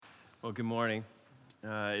Well, good morning.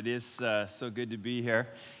 It is so good to be here.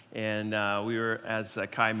 And we were, as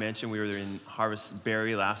Kai mentioned, we were in Harvest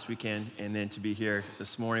Berry last weekend, and then to be here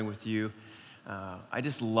this morning with you. I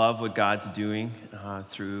just love what God's doing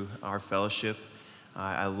through our fellowship.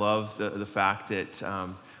 I love the fact that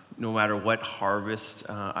no matter what harvest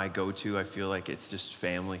I go to, I feel like it's just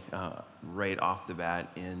family right off the bat.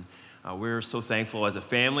 And we're so thankful as a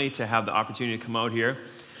family to have the opportunity to come out here.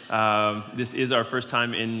 This is our first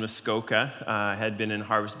time in Muskoka. I had been in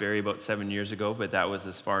Harvest Berry about 7 years ago, but that was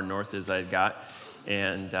as far north as I got.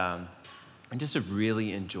 And I just have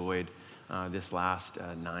really enjoyed this last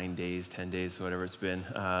 9 days, 10 days, whatever it's been,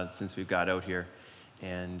 since we've got out here.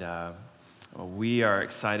 And we are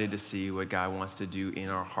excited to see what God wants to do in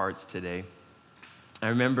our hearts today. I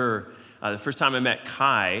remember the first time I met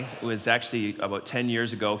Kai was actually about 10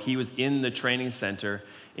 years ago. He was in the training center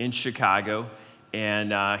in Chicago.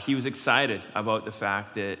 And he was excited about the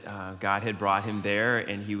fact that God had brought him there,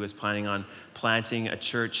 and he was planning on planting a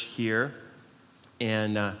church here.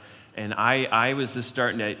 And I was just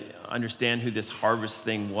starting to understand who this harvest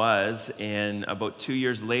thing was. And about 2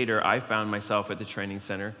 years later, I found myself at the training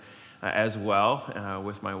center as well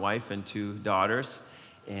with my wife and two daughters.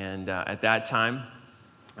 And at that time,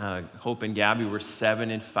 Hope and Gabby were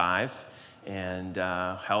 7 and 5. And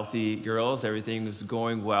healthy girls, everything was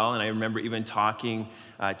going well. And I remember even talking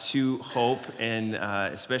to Hope, and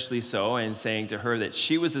especially so, and saying to her that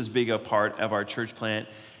she was as big a part of our church plant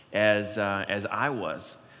as I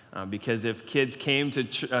was. Because if kids came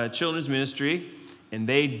to children's ministry and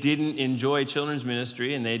they didn't enjoy children's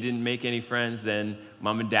ministry and they didn't make any friends, then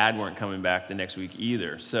mom and dad weren't coming back the next week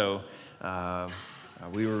either. So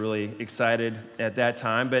we were really excited at that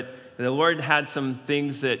time. But the Lord had some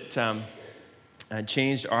things that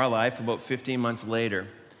changed our life about 15 months later.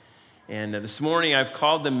 And this morning I've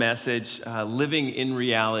called the message Living in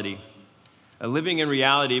Reality. Living in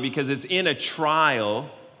reality, because it's in a trial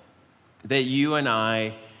that you and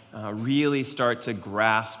I really start to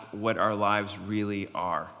grasp what our lives really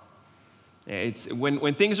are. It's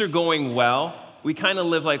when things are going well, we kind of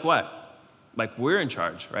live like what? Like we're in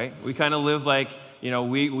charge, right? We kind of live like,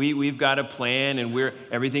 we've got a plan, and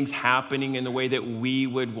everything's happening in the way that we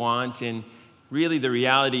would want. And really, the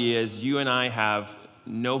reality is you and I have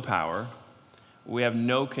no power. We have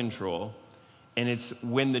no control. And it's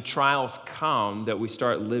when the trials come that we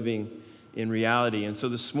start living in reality. And so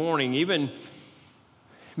this morning, even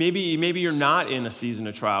maybe you're not in a season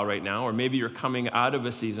of trial right now, or maybe you're coming out of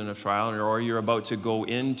a season of trial, or you're about to go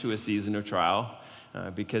into a season of trial,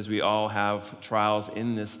 because we all have trials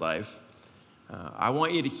in this life. I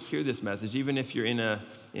want you to hear this message, even if you're in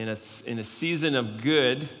a season of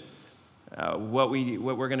good. What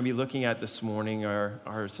we're going to be looking at this morning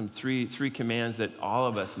are some three commands that all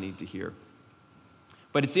of us need to hear.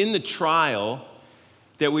 But it's in the trial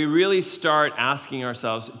that we really start asking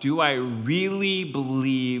ourselves, do I really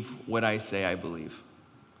believe what I say I believe?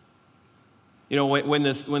 When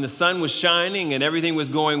the sun was shining and everything was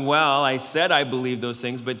going well, I said I believed those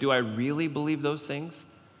things, but do I really believe those things?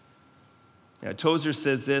 Tozer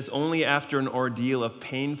says this: only after an ordeal of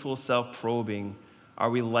painful self-probing are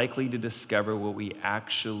we likely to discover what we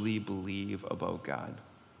actually believe about God.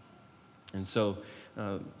 And so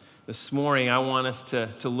this morning, I want us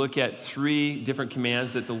to look at 3 different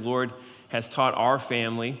commands that the Lord has taught our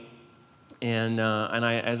family. And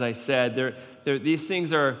as I said, these things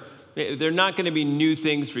they're not going to be new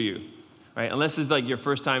things for you, right? Unless it's like your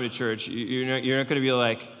first time to church, you're not going to be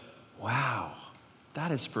like, wow,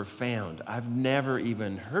 that is profound. I've never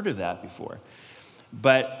even heard of that before.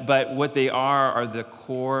 But what they are the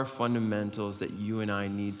core fundamentals that you and I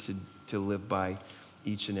need to live by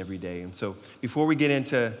each and every day. And so before we get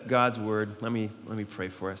into God's word, let me pray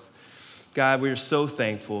for us. God, we are so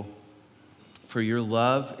thankful for your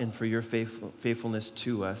love and for your faithfulness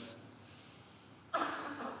to us.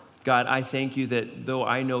 God, I thank you that though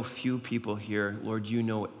I know few people here, Lord, you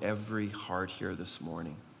know every heart here this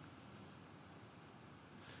morning.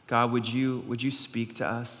 God, would you speak to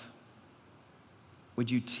us? Would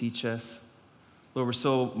you teach us? Lord, we're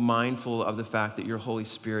so mindful of the fact that your Holy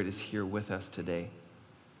Spirit is here with us today.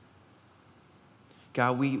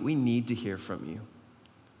 God, we need to hear from you.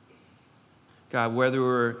 God, whether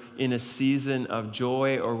we're in a season of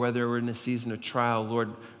joy or whether we're in a season of trial, Lord,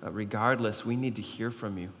 regardless, we need to hear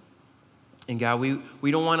from you. And God,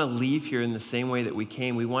 we don't want to leave here in the same way that we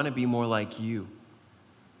came. We want to be more like you.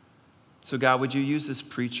 So God, would you use this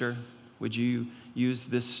preacher? Would you use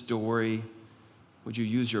this story? Would you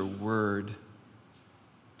use your word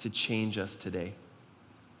to change us today?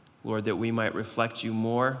 Lord, that we might reflect you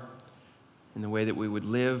more in the way that we would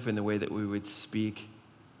live, in the way that we would speak,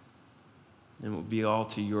 and it will be all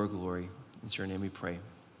to your glory. In your name we pray.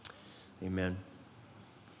 Amen.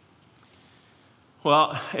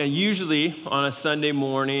 Well, usually on a Sunday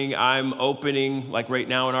morning, I'm opening, like right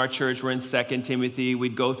now in our church, we're in 2 Timothy.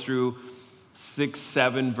 We'd go through 6,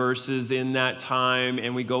 7 verses in that time,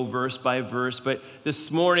 and we go verse by verse. But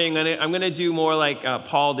this morning, I'm going to do more like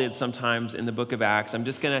Paul did sometimes in the book of Acts. I'm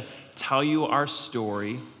just going to tell you our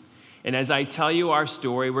story. And as I tell you our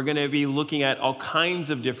story, we're going to be looking at all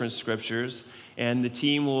kinds of different scriptures, and the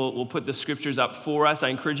team will put the scriptures up for us. I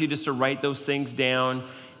encourage you just to write those things down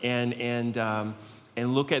and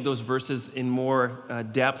look at those verses in more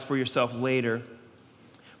depth for yourself later.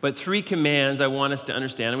 But 3 commands I want us to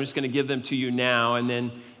understand. I'm just going to give them to you now, and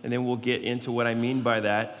then we'll get into what I mean by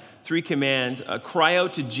that. 3 commands. Cry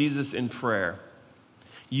out to Jesus in prayer.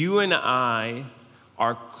 You and I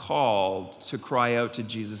are called to cry out to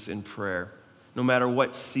Jesus in prayer, no matter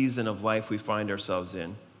what season of life we find ourselves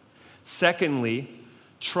in. Secondly,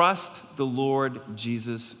 trust the Lord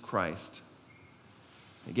Jesus Christ.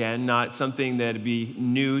 Again, not something that would be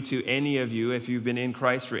new to any of you if you've been in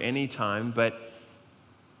Christ for any time, but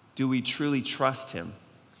do we truly trust him?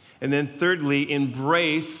 And then thirdly,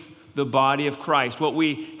 embrace the body of Christ. What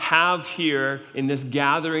we have here in this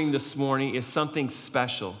gathering this morning is something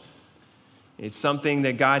special. It's something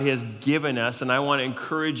that God has given us, and I want to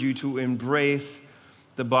encourage you to embrace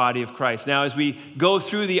the body of Christ. Now, as we go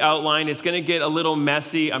through the outline, it's going to get a little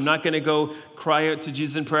messy. I'm not going to go cry out to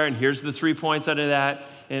Jesus in prayer, and here's the 3 points out of that.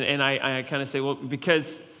 And I kind of say, well,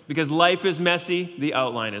 because life is messy, the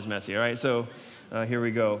outline is messy, all right? So here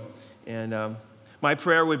we go. And my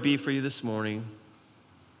prayer would be for you this morning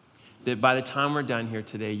that by the time we're done here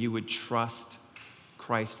today, you would trust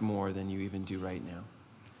Christ more than you even do right now.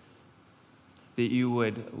 That you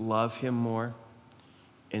would love him more,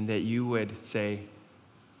 and that you would say,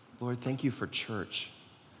 Lord, thank you for church.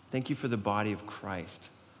 Thank you for the body of Christ.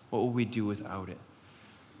 What will we do without it?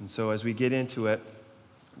 And so as we get into it,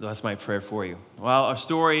 that's my prayer for you. Well, our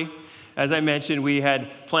story, as I mentioned, we had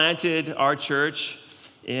planted our church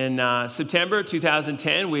in September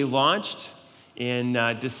 2010. We launched in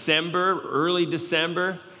early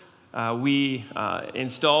December. We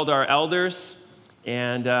installed our elders,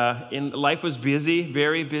 and life was busy,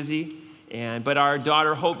 very busy. But our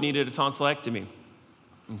daughter Hope needed a tonsillectomy.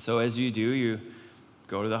 And so as you do, you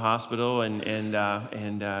go to the hospital, and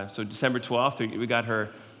so December 12th, we got her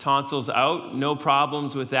tonsils out, no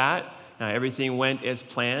problems with that. Everything went as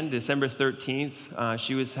planned. December 13th,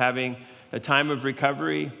 she was having a time of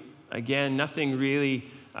recovery. Again, nothing really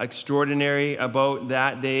extraordinary about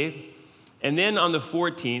that day. And then on the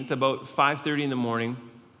 14th, about 5:30 in the morning,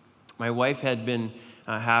 my wife had been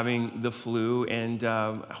having the flu, and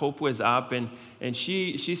Hope was up, and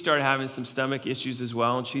she started having some stomach issues as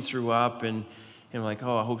well, and she threw up, and we're like,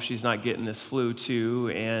 oh, I hope she's not getting this flu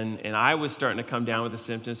too, and I was starting to come down with the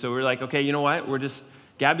symptoms, so we're like, okay, you know what,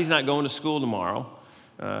 Gabby's not going to school tomorrow,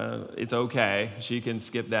 it's okay, she can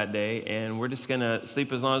skip that day, and we're just gonna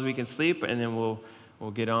sleep as long as we can sleep, and then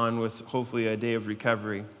we'll get on with hopefully a day of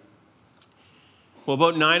recovery. Well,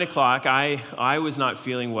 about 9 o'clock, I was not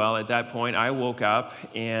feeling well at that point. I woke up,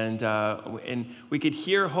 and we could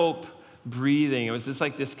hear Hope breathing. It was just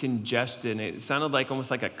like this congestion. It sounded like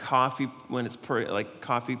almost like a coffee, when it's like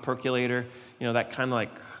coffee percolator, that kind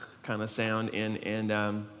of sound.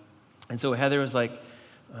 And so Heather was like,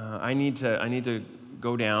 I need to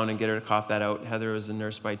go down and get her to cough that out. Heather was a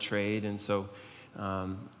nurse by trade, and so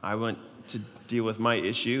I went to deal with my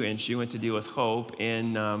issue, and she went to deal with Hope.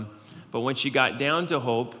 But when she got down to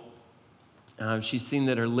Hope, she seen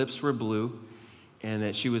that her lips were blue and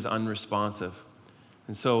that she was unresponsive.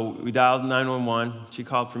 And so we dialed 911. She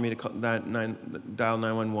called for me to dial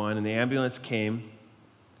 911, and the ambulance came,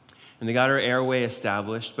 and they got her airway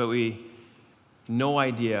established, but we no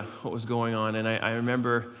idea what was going on. And I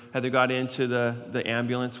remember Heather got into the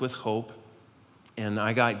ambulance with Hope, and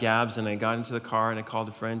I got Gabs, and I got into the car, and I called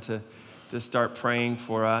a friend to start praying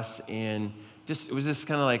for us, and it was just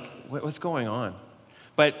kind of like, what's going on?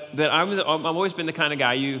 But I've always been the kind of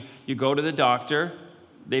guy, you go to the doctor,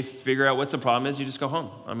 they figure out what the problem is, you just go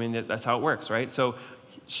home. I mean, that's how it works, right? So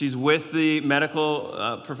she's with the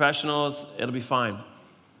medical professionals, it'll be fine.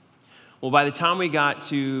 Well, by the time we got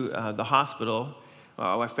to the hospital,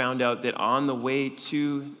 I found out that on the way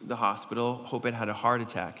to the hospital, Hope had a heart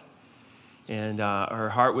attack. And her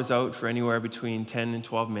heart was out for anywhere between 10 and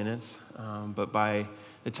 12 minutes. But by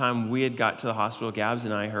the time we had got to the hospital, Gabs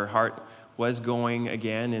and I, her heart was going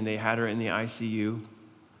again, and they had her in the ICU.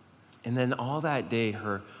 And then all that day,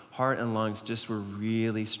 her heart and lungs just were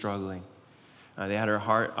really struggling. They had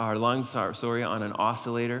our lungs on an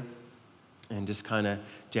oscillator and just kind of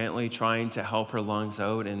gently trying to help her lungs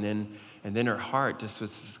out, and then her heart just was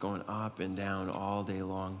just going up and down all day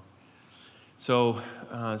long. So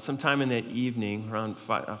sometime in that evening, around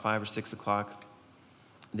 5 or 6 o'clock,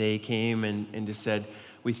 they came and just said,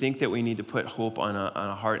 we think that we need to put Hope on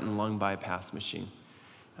a heart and lung bypass machine.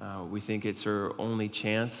 We think it's her only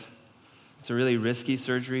chance. It's a really risky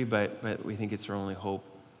surgery, but we think it's her only hope.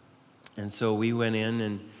 And so we went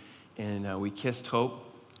in and we kissed Hope.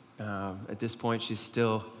 At this point, she's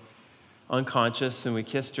still unconscious, and we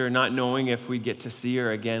kissed her, not knowing if we'd get to see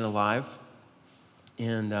her again alive.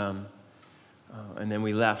 And then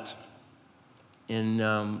we left. And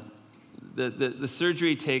the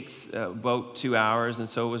surgery takes about 2 hours, and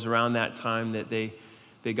so it was around that time that they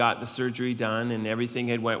got the surgery done, and everything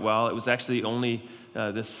had went well. It was actually only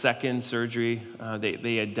the second surgery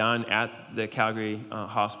they had done at the Calgary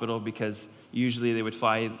hospital, because usually they would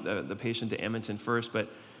fly the patient to Edmonton first, but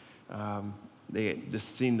they had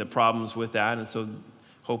just seen the problems with that, and so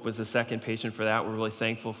Hope was the second patient for that. We're really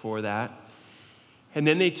thankful for that. And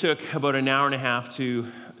then they took about an hour and a half to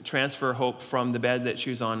transfer Hope from the bed that she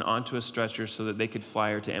was on onto a stretcher so that they could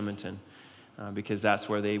fly her to Edmonton, because that's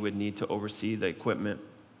where they would need to oversee the equipment.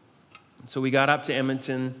 So we got up to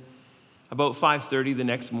Edmonton about 5:30 the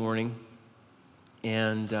next morning,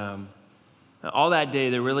 and all that day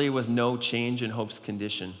there really was no change in Hope's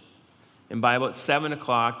condition. And by about 7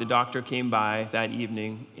 o'clock, the doctor came by that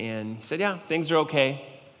evening, and he said, yeah, things are okay.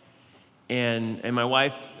 And my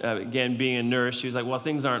wife, again, being a nurse, she was like, well,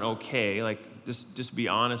 things aren't okay. Like, just be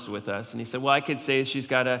honest with us. And he said, well, I could say she's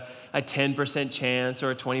got a 10% chance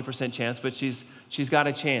or a 20% chance, but she's got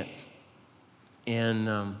a chance. And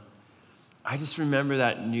I just remember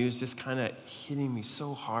that news just kind of hitting me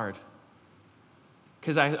so hard.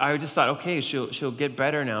 Because I just thought, okay, she'll get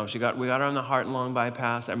better now. We got her on the heart and lung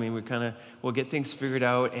bypass. I mean, we'll get things figured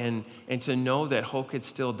out. And to know that Hope could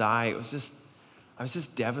still die, I was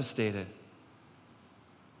just devastated.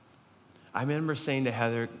 I remember saying to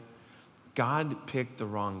Heather, God picked the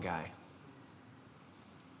wrong guy.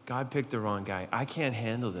 God picked the wrong guy. I can't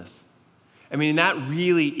handle this. I mean, that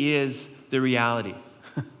really is the reality.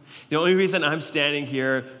 The only reason I'm standing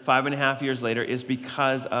here 5.5 years later is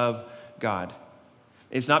because of God.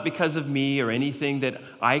 It's not because of me or anything that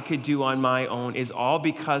I could do on my own. It's all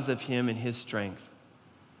because of him and his strength.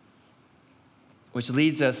 Which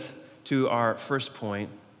leads us to our first point.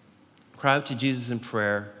 Cry out to Jesus in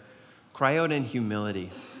prayer. Cry out in humility.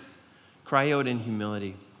 Cry out in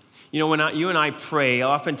humility. You know, when you and I pray,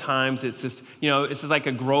 oftentimes it's just like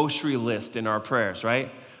a grocery list in our prayers,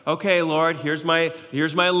 right? Okay, Lord, here's my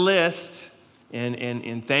list,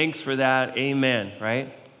 and thanks for that, amen,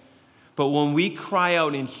 right? But when we cry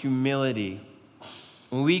out in humility,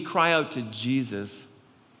 when we cry out to Jesus,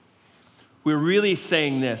 we're really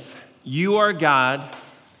saying this: you are God,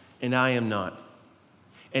 and I am not.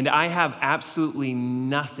 And I have absolutely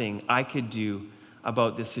nothing I could do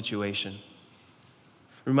about this situation.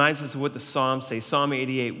 Reminds us of what the Psalms say. Psalm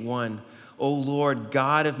 88:1. O Lord,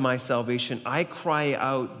 God of my salvation, I cry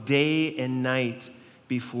out day and night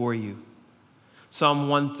before you. Psalm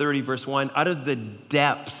 130, verse 1. Out of the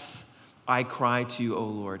depths I cry to you, O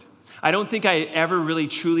Lord. I don't think I ever really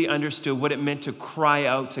truly understood what it meant to cry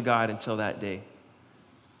out to God until that day,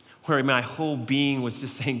 where my whole being was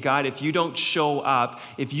just saying, God, if you don't show up,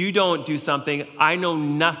 if you don't do something, I know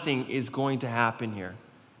nothing is going to happen here.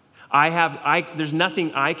 There's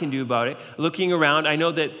nothing I can do about it. Looking around,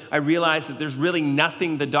 I realize that there's really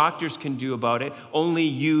nothing the doctors can do about it. Only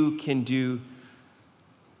you can do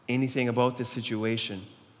anything about this situation.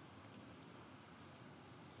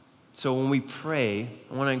 So when we pray,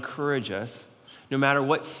 I want to encourage us, no matter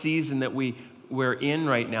what season that we're in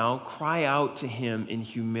right now, cry out to him in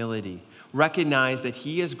humility. Recognize that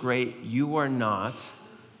he is great, you are not,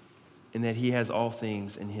 and that he has all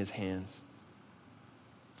things in his hands.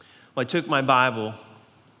 Well, I took my Bible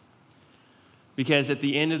because at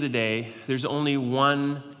the end of the day, there's only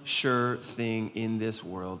one sure thing in this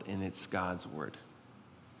world, and it's God's word.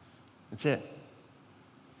 That's it.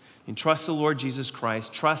 And trust the Lord Jesus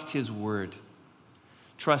Christ. Trust his word.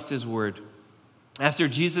 Trust his word. After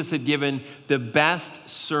Jesus had given the best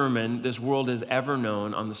sermon this world has ever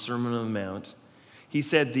known on the Sermon on the Mount, he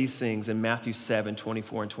said these things in Matthew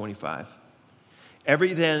 7:24 and 25.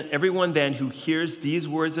 Everyone then who hears these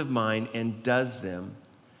words of mine and does them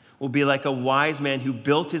will be like a wise man who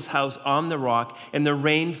built his house on the rock, and the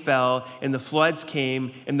rain fell, and the floods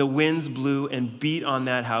came, and the winds blew and beat on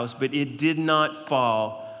that house, but it did not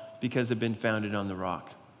fall because it had been founded on the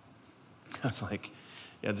rock. I was like,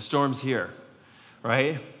 yeah, the storm's here,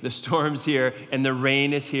 right? The storm's here, and the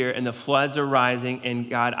rain is here, and the floods are rising, and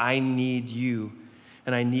God, I need you.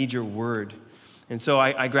 and I need your word. And so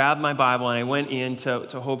I grabbed my Bible and I went into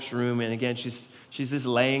Hope's room. And again, she's just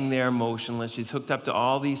laying there motionless. She's hooked up to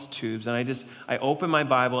all these tubes. And I opened my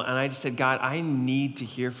Bible and I just said, God, I need to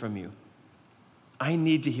hear from you. I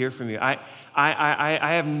need to hear from you. I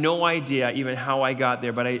have no idea even how I got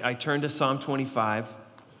there, but I turned to Psalm 25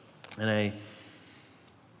 and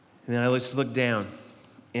then I just looked down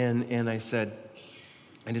and I said,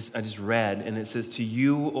 I just read, and it says, to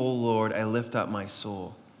you, O Lord, I lift up my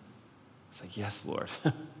soul. It's like, yes, Lord.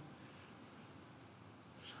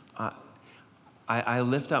 I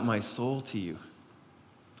lift up my soul to you.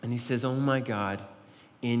 And he says, oh my God,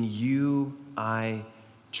 in you I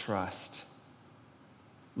trust.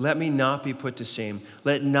 Let me not be put to shame.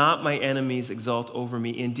 Let not my enemies exult over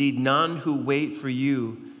me. Indeed, none who wait for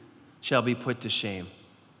you shall be put to shame.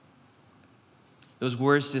 Those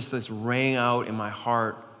words just rang out in my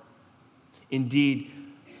heart. Indeed,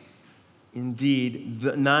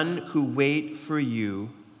 none who wait for you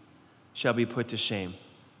shall be put to shame.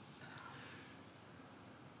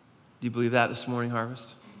 Do you believe that this morning,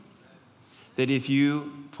 Harvest? That if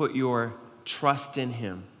you put your trust in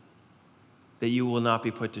him, that you will not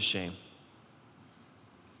be put to shame.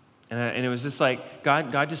 And it was just like,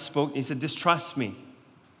 God just spoke, he said, just trust me.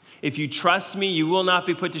 If you trust me, you will not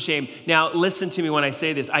be put to shame. Now, listen to me when I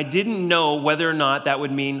say this. I didn't know whether or not that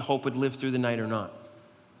would mean Hope would live through the night or not.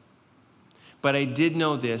 But I did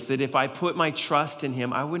know this, that if I put my trust in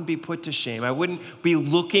him, I wouldn't be put to shame. I wouldn't be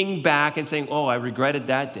looking back and saying, oh, I regretted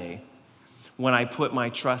that day when I put my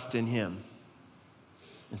trust in him.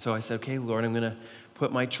 And so I said, okay, Lord, I'm going to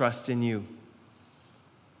put my trust in you.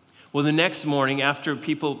 Well, the next morning, after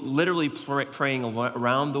people literally praying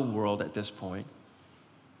around the world at this point,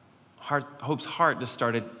 Hope's heart just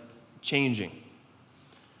started changing.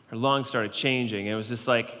 Her lungs started changing. It was just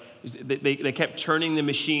like, they kept turning the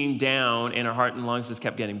machine down, and her heart and lungs just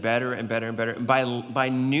kept getting better and better and better. And by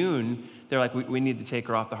noon, they're like, we need to take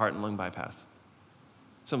her off the heart and lung bypass.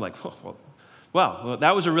 So I'm like, well,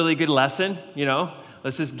 that was a really good lesson,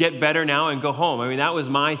 Let's just get better now and go home. I mean, that was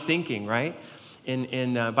my thinking, right?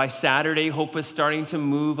 And by Saturday, Hope was starting to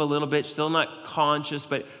move a little bit, still not conscious,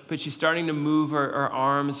 but she's starting to move her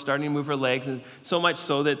arms, starting to move her legs, and so much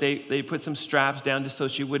so that they put some straps down just so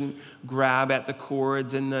she wouldn't grab at the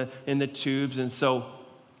cords and the tubes. And so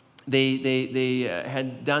they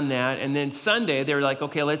had done that. And then Sunday, they were like,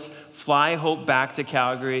 okay, let's fly Hope back to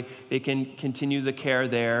Calgary. They can continue the care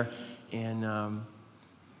there. And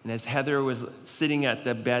as Heather was sitting at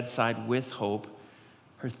the bedside with Hope,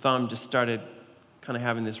 her thumb just started kind of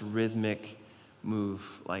having this rhythmic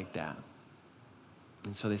move like that.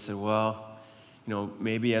 And so they said, well,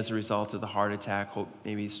 maybe as a result of the heart attack, Hope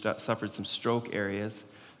maybe suffered some stroke areas.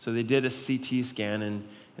 So they did a CT scan,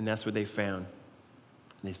 and that's what they found.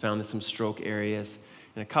 They found some stroke areas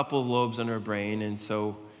and a couple of lobes on her brain, and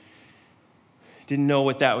so didn't know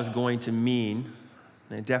what that was going to mean.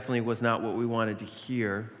 And it definitely was not what we wanted to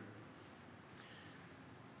hear.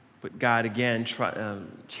 But God, again,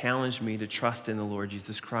 challenged me to trust in the Lord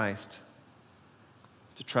Jesus Christ,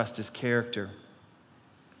 to trust his character.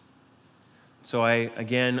 So I,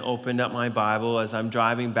 again, opened up my Bible as I'm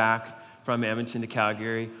driving back from Edmonton to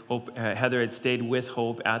Calgary. Heather had stayed with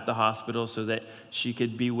Hope at the hospital so that she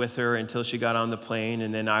could be with her until she got on the plane,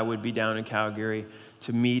 and then I would be down in Calgary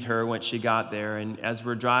to meet her when she got there. And as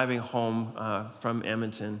we're driving home from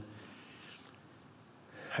Edmonton,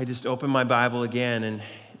 I just opened my Bible again, and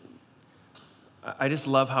I just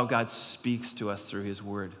love how God speaks to us through his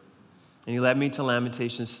word. And he led me to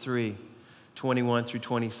Lamentations 3, 21 through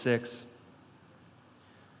 26.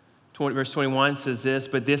 Verse 21 says this,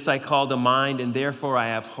 but this I call to mind, and therefore I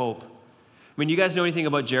have hope. I mean, you guys know anything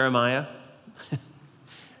about Jeremiah?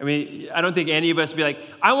 I mean, I don't think any of us would be like,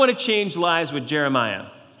 I want to change lives with Jeremiah,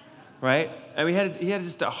 right? I mean, he had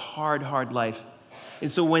just a hard life. And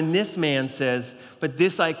so when this man says, but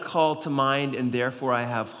this I call to mind, and therefore I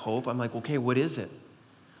have hope, I'm like, okay, what is it?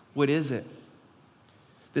 What is it?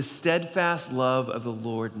 The steadfast love of the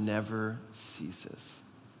Lord never ceases.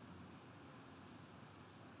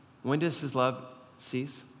 When does his love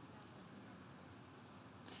cease?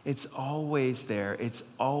 It's always there. It's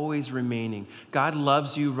always remaining. God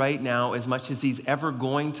loves you right now as much as he's ever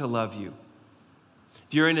going to love you.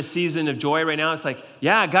 If you're in a season of joy right now, it's like,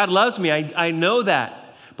 yeah, God loves me. I know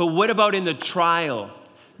that. But what about in the trial?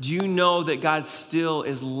 Do you know that God still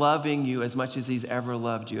is loving you as much as he's ever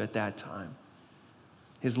loved you at that time?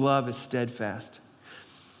 His love is steadfast.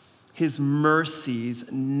 His mercies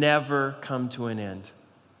never come to an end.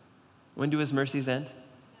 When do his mercies end?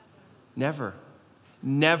 Never.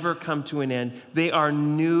 Never come to an end. They are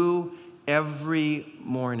new every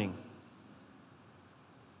morning.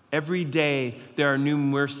 Every day there are new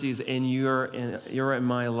mercies in your in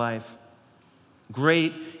my life.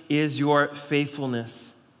 Great is your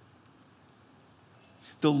faithfulness.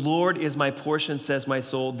 The Lord is my portion, says my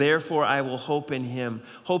soul. Therefore I will hope in him.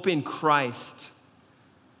 Hope in Christ.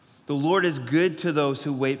 The Lord is good to those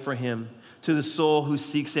who wait for him, to the soul who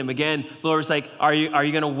seeks him. Again, the Lord is like, are you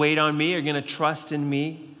going to wait on me? Are you going to trust in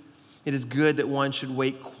me? It is good that one should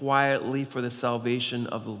wait quietly for the salvation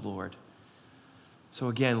of the Lord. So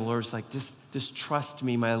again, the Lord's like, just trust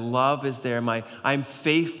me. My love is there. I'm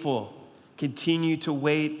faithful. Continue to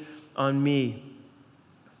wait on me.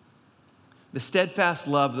 The steadfast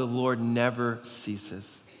love of the Lord never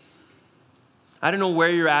ceases. I don't know where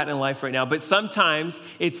you're at in life right now, but sometimes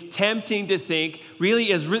it's tempting to think, really,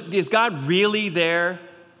 is God really there?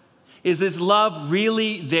 Is his love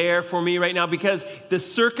really there for me right now? Because the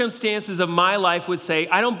circumstances of my life would say,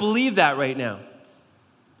 I don't believe that right now.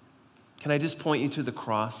 Can I just point you to the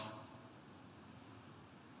cross?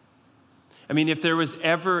 I mean, if there was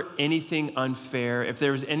ever anything unfair, if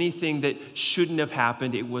there was anything that shouldn't have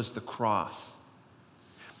happened, it was the cross.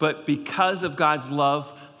 But because of God's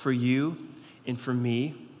love for you and for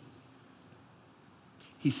me,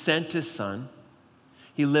 he sent his son.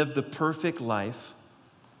 He lived the perfect life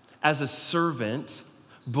as a servant,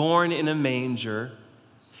 born in a manger.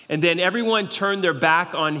 And then everyone turned their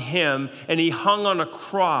back on him, and he hung on a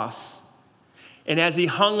cross. And as he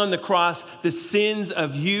hung on the cross, the sins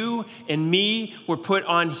of you and me were put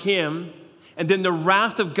on him, and then the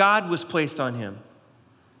wrath of God was placed on him.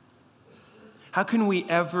 How can we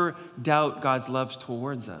ever doubt God's love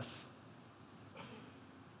towards us?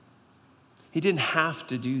 He didn't have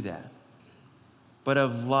to do that, but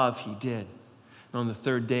of love he did. And on the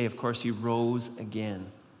third day, of course, he rose again.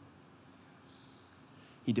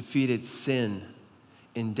 He defeated sin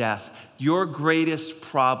in death. Your greatest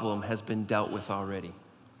problem has been dealt with already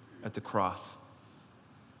at the cross.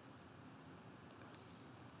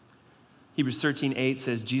 Hebrews 13:8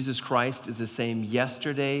 says, Jesus Christ is the same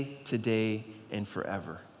yesterday, today, and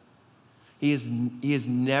forever. He is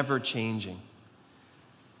never changing.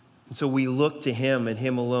 And so we look to him and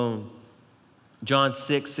him alone. John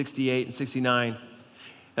 6:68 and 69,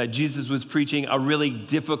 Jesus was preaching a really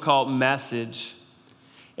difficult message.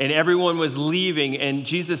 And everyone was leaving, and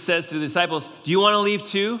Jesus says to the disciples, do you want to leave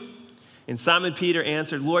too? And Simon Peter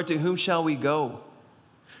answered, Lord, to whom shall we go?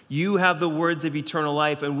 You have the words of eternal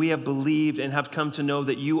life, and we have believed and have come to know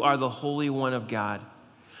that you are the Holy One of God.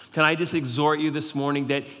 Can I just exhort you this morning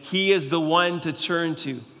that he is the one to turn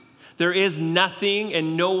to? There is nothing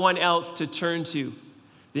and no one else to turn to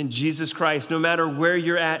than Jesus Christ, no matter where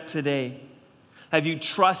you're at today. Have you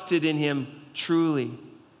trusted in him truly?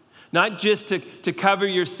 Not just to cover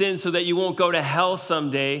your sins so that you won't go to hell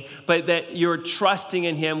someday, but that you're trusting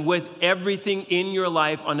in him with everything in your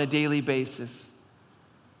life on a daily basis.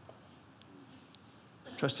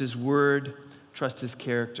 Trust his word, trust his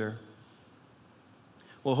character.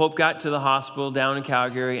 Well, Hope got to the hospital down in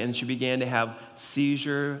Calgary, and she began to have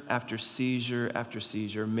seizure after seizure after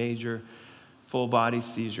seizure, major full-body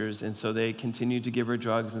seizures. And so they continued to give her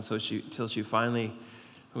drugs, and so till she finally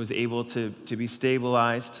was able to be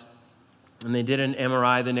stabilized. And they did an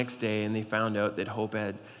MRI the next day, and they found out that Hope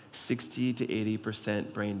had 60 to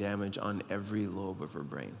 80% brain damage on every lobe of her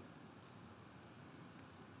brain.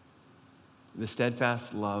 The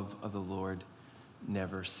steadfast love of the Lord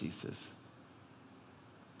never ceases.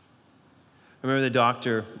 I remember the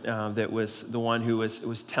doctor that was the one who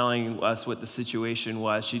was telling us what the situation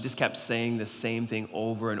was. She just kept saying the same thing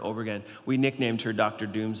over and over again. We nicknamed her Dr.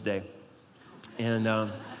 Doomsday.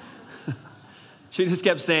 And she just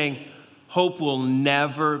kept saying, Hope will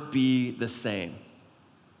never be the same.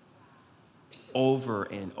 Over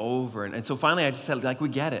and over. And so finally I just said, we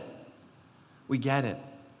get it. We get it.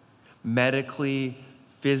 Medically,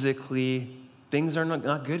 physically, things are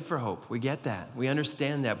not good for Hope. We get that. We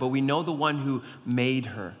understand that. But we know the one who made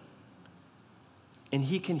her. And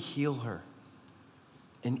he can heal her.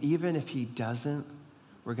 And even if he doesn't,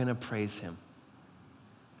 we're going to praise him.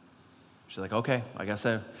 She's like, okay, I guess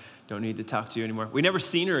I don't need to talk to you anymore. We never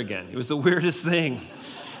seen her again. It was the weirdest thing.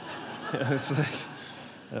 It's like,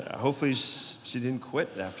 hopefully she didn't quit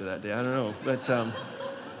after that day. I don't know. But well,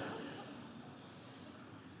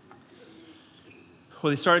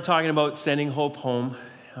 they started talking about sending Hope home.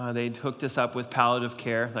 They'd hooked us up with palliative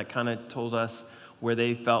care. That kind of told us where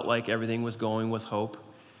they felt like everything was going with Hope.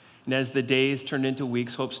 And as the days turned into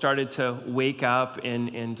weeks, Hope started to wake up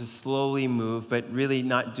and to slowly move, but really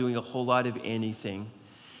not doing a whole lot of anything.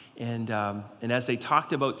 And as they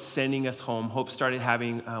talked about sending us home, Hope started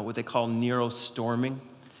having what they call neurostorming.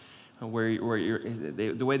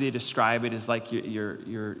 the way they describe it is like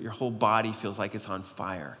your whole body feels like it's on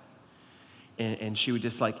fire. And she would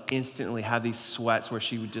just like instantly have these sweats where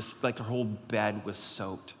she would just, like her whole bed was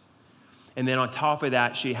soaked. And then on top of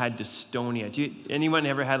that, she had dystonia. Anyone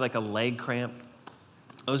ever had like a leg cramp?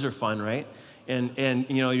 Those are fun, right? And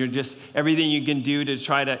you're just, everything you can do to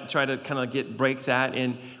try to kind of break that.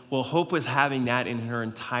 And well, Hope was having that in her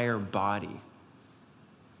entire body,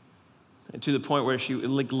 to the point where she would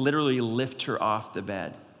like literally lift her off the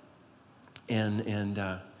bed. And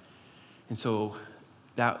so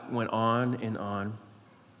that went on and on,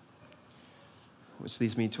 which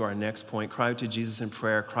leads me to our next point. Cry out to Jesus in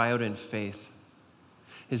prayer, cry out in faith.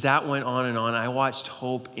 As that went on and on, I watched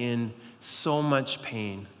Hope in so much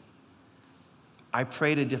pain. I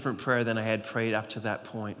prayed a different prayer than I had prayed up to that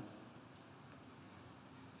point.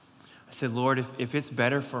 I said, Lord, if it's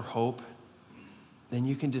better for Hope, then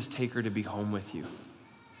you can just take her to be home with you.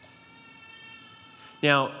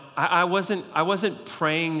 Now, I wasn't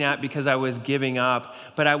praying that because I was giving up,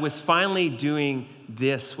 but I was finally doing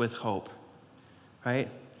this with Hope, right?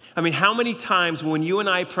 I mean, how many times when you and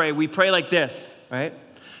I pray, we pray like this, right?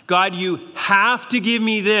 God, you have to give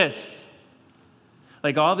me this.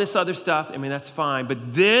 Like all this other stuff, I mean, that's fine,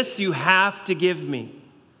 but this you have to give me.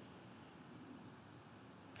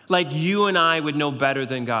 Like you and I would know better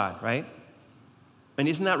than God, right? And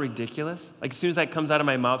isn't that ridiculous? Like as soon as that comes out of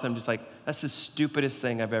my mouth, I'm just like, that's the stupidest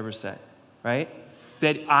thing I've ever said, right?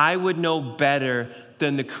 That I would know better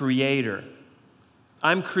than the Creator.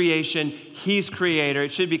 I'm creation, He's creator.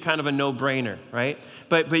 It should be kind of a no-brainer, right?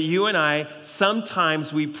 But you and I,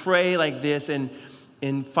 sometimes we pray like this, and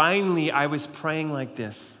finally I was praying like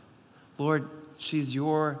this. Lord, she's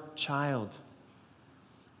your child.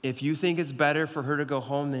 If you think it's better for her to go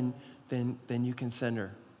home, then you can send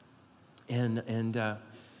her. And do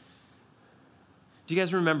you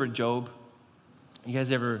guys remember Job? You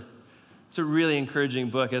guys ever? It's a really encouraging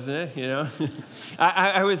book, isn't it? You know,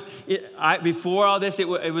 before all this, it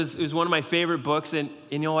was one of my favorite books, and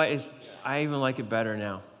you know what? I even like it better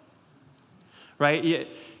now. Right?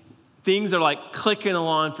 Things are like clicking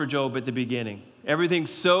along for Job at the beginning.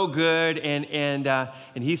 Everything's so good, and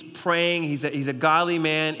he's praying. He's a godly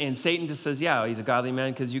man, and Satan just says, "Yeah, he's a godly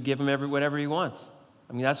man because you give him whatever he wants."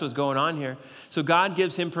 I mean, that's what's going on here. So God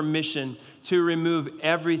gives him permission to remove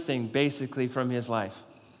everything basically from his life,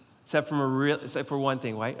 except for one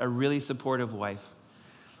thing, right? A really supportive wife.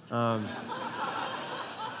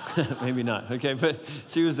 Maybe not, okay? But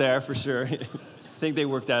she was there for sure. I think they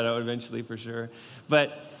worked that out eventually for sure.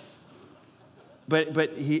 But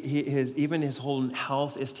even his whole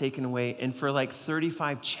health is taken away, and for like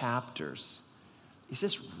 35 chapters, he's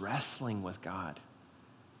just wrestling with God.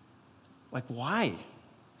 Like, why?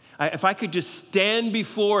 If I could just stand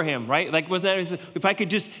before him, right? Like, wasn't that, if I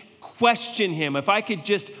could just question him, if I could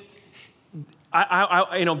just,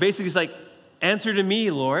 basically it's like, answer to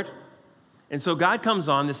me, Lord. And so God comes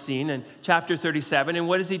on the scene in chapter 37, and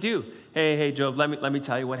what does he do? Hey, Job, let me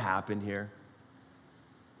tell you what happened here.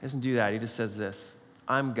 He doesn't do that. He just says this: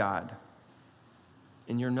 I'm God,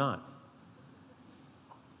 and you're not.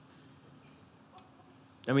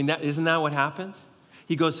 I mean, isn't that what happens?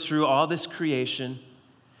 He goes through all this creation,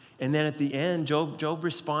 and then at the end, Job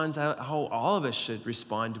responds how all of us should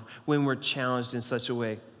respond when we're challenged in such a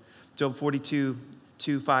way. Job 42,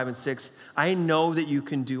 2, 5, and 6. I know that you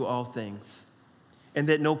can do all things, and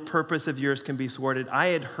that no purpose of yours can be thwarted. I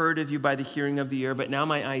had heard of you by the hearing of the ear, but now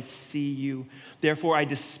my eyes see you. Therefore I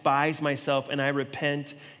despise myself, and I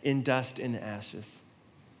repent in dust and ashes.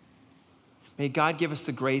 May God give us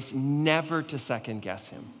the grace never to second guess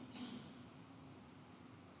him.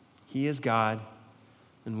 He is God,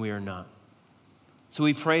 and we are not. So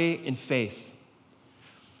we pray in faith.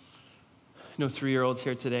 No 3-year-olds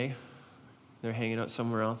here today. They're hanging out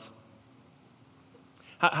somewhere else.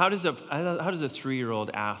 How does a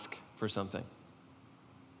 3-year-old ask for something?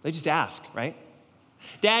 They just ask, right?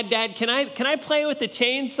 Dad, can I play with the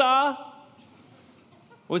chainsaw?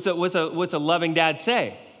 What's a loving dad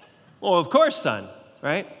say? Well, of course, son,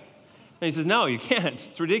 right? And he says, no, you can't.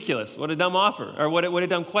 It's ridiculous. What a dumb offer, or what a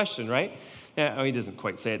dumb question, right? Yeah, he doesn't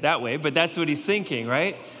quite say it that way, but that's what he's thinking,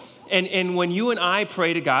 right? And when you and I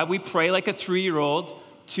pray to God, we pray like a 3-year-old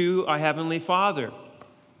to our Heavenly Father.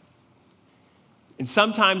 And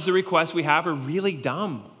sometimes the requests we have are really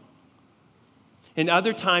dumb. And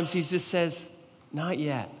other times he just says, not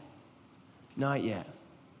yet, not yet.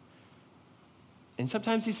 And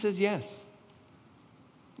sometimes he says yes.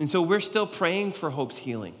 And so we're still praying for Hope's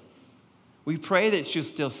healing. We pray that she'll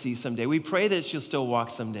still see someday. We pray that she'll still walk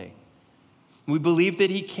someday. We believe that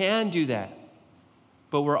he can do that.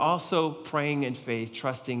 but we're also praying in faith,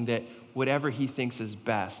 trusting that whatever he thinks is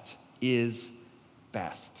best is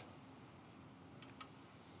best.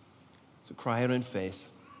 So cry out in faith.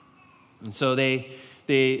 And so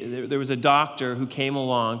there was a doctor who came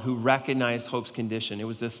along who recognized Hope's condition. It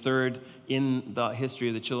was the third in the history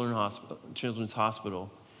of the Children's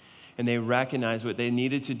Hospital. And they recognized what they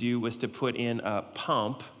needed to do was to put in a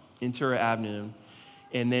pump into her abdomen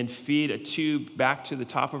and then feed a tube back to the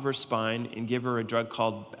top of her spine and give her a drug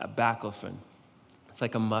called baclofen. It's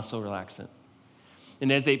like a muscle relaxant.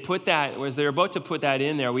 And as they were about to put that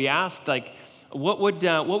in there, we asked, like, what would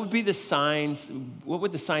be the signs? What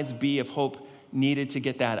would the signs be if Hope needed to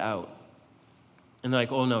get that out? And they're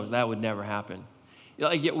like, oh no, that would never happen.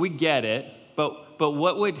 Like, yeah, we get it, but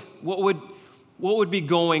what would be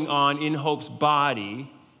going on in Hope's body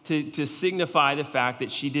to signify the fact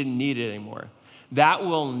that she didn't need it anymore? That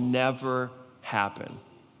will never happen.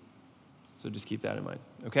 So just keep that in mind,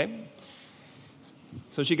 okay?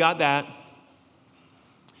 So she got that.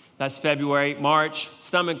 That's February. March,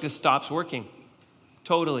 stomach just stops working.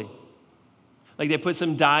 Totally. Like they put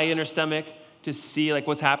some dye in her stomach to see like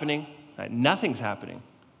what's happening. Nothing's happening.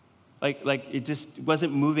 Like it just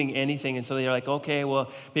wasn't moving anything. And so they're like, okay,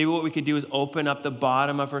 well, maybe what we could do is open up the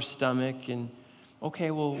bottom of her stomach and,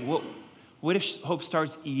 okay, well, what if Hope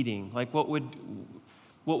starts eating? Like what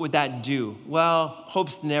would that do? Well,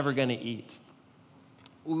 Hope's never gonna eat.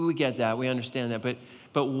 We get that, we understand that,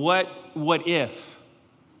 but what if?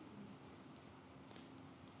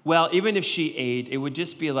 Well, even if she ate, it would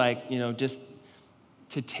just be like, just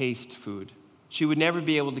to taste food. She would never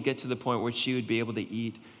be able to get to the point where she would be able to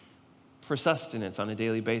eat for sustenance on a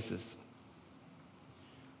daily basis.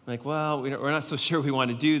 Like, well, we're not so sure we want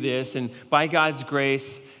to do this. And by God's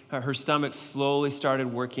grace, her stomach slowly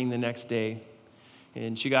started working the next day.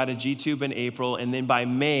 And she got a G-tube in April. And then by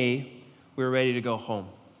May, we were ready to go home.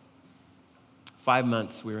 5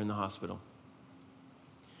 months we were in the hospital.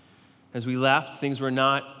 As we left, things were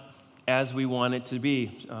not as we wanted to be.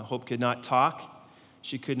 Hope could not talk.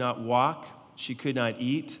 She could not walk. She could not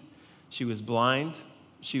eat. She was blind.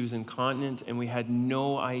 She was incontinent. And we had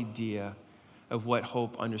no idea of what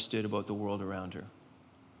Hope understood about the world around her.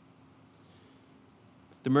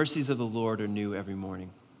 The mercies of the Lord are new every morning.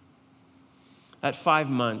 At 5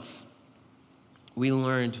 months, we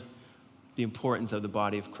learned the importance of the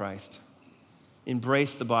body of Christ.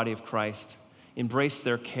 Embrace the body of Christ. Embrace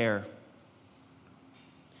their care.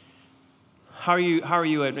 How are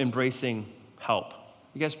you at embracing help?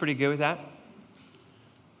 You guys pretty good with that?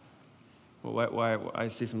 Well, I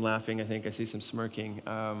see some laughing. I think I see some smirking.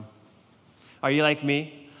 Are you like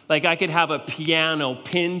me? Like I could have a piano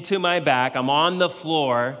pinned to my back. I'm on the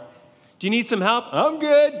floor. Do you need some help? I'm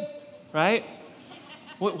good, right?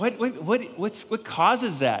 What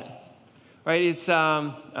causes that? Right? It's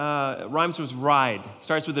rhymes with ride.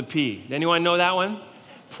 Starts with a P. Anyone know that one?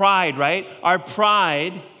 Pride, right? Our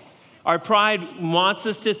pride wants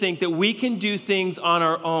us to think that we can do things on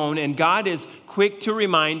our own, and God is quick to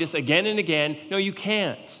remind us again and again, no, you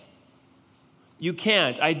can't. You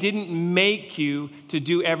can't. I didn't make you to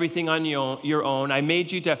do everything on your own. I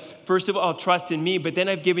made you to, first of all, trust in me, but then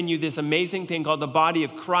I've given you this amazing thing called the body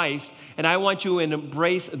of Christ, and I want you to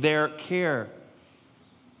embrace their care.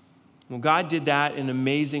 Well, God did that in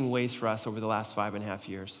amazing ways for us over the last 5.5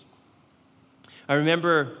 years. I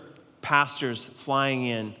remember pastors flying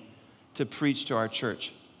in to preach to our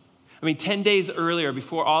church. 10 days earlier,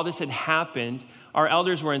 before all this had happened, our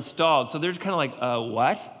elders were installed. So they're kind of like,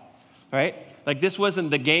 what? Right? Like this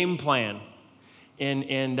wasn't the game plan.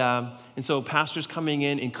 And so pastors coming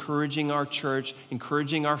in, encouraging our church,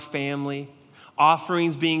 encouraging our family,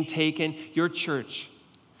 offerings being taken. Your church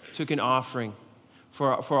took an offering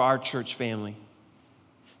for our church family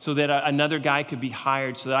so that another guy could be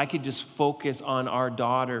hired so that I could just focus on our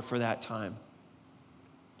daughter for that time.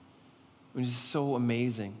 It was so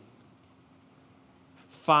amazing.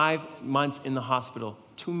 5 months in the hospital,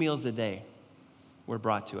 2 meals a day were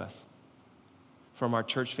brought to us from our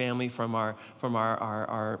church family, from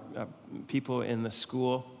our people in the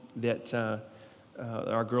school that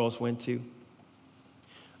our girls went to.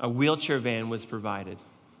 A wheelchair van was provided.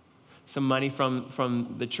 Some money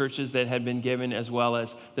from the churches that had been given, as well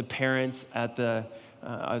as the parents at the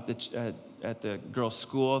girls'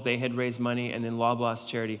 school. They had raised money, and then Loblaws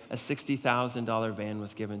Charity, a $60,000 van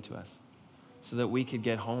was given to us so that we could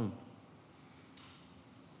get home.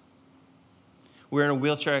 We're in a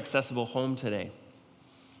wheelchair-accessible home today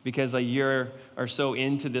because a year or so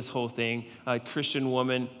into this whole thing, a Christian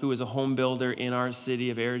woman who was a home builder in our city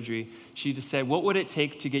of Airdrie, she just said, what would it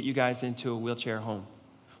take to get you guys into a wheelchair home?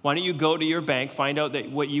 Why don't you go to your bank, find out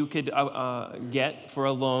what you could get for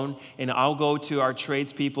a loan, and I'll go to our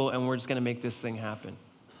tradespeople, and we're just going to make this thing happen.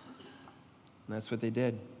 And that's what they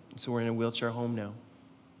did. So we're in a wheelchair home now.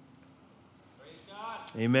 Praise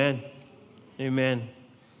God. Amen. Amen.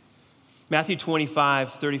 Matthew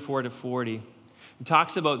 25, 34 to 40. It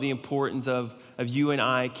talks about the importance of you and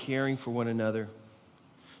I caring for one another.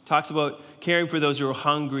 It talks about caring for those who are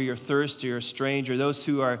hungry or thirsty or strange, or those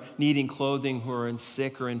who are needing clothing, who are in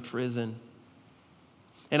sick or in prison.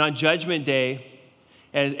 And on Judgment Day,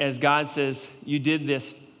 as God says, you did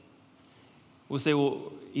this, we'll say,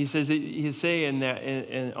 well, he's saying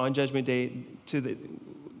that on Judgment Day,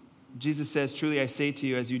 Jesus says, truly I say to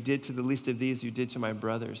you, as you did to the least of these, you did to my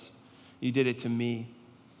brothers. You did it to me.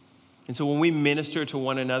 And so when we minister to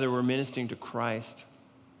one another, we're ministering to Christ.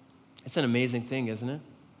 It's an amazing thing, isn't it?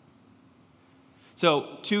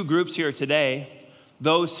 So 2 groups here today,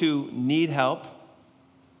 those who need help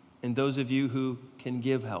and those of you who can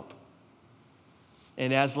give help.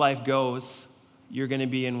 And as life goes, you're going to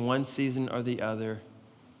be in one season or the other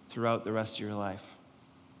throughout the rest of your life.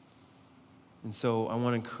 And so I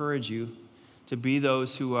want to encourage you to be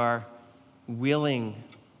those who are willing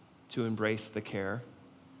to embrace the care.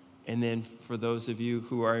 And then for those of you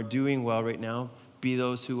who are doing well right now, be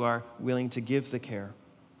those who are willing to give the care.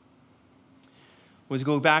 Let's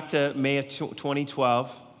go back to May of 2012.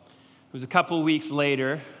 It was a couple weeks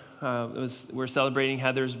later. We're celebrating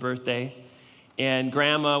Heather's birthday. And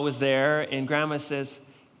Grandma was there, and Grandma says,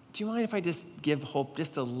 do you mind if I just give Hope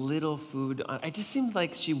just a little food? It just seemed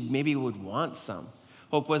like she maybe would want some.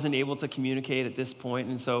 Hope wasn't able to communicate at this point,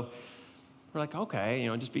 and so we're like, okay,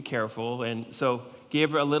 just be careful. And so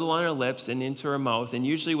gave her a little on her lips and into her mouth, and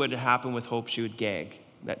usually what would happen with Hope, she would gag.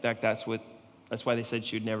 That's why they said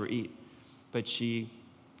she would never eat. But she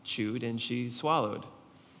chewed and she swallowed.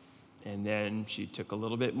 And then she took a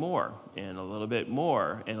little bit more, and a little bit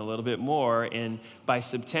more, and a little bit more, and by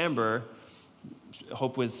September,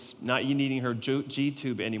 Hope was not needing her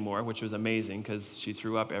G-tube anymore, which was amazing because she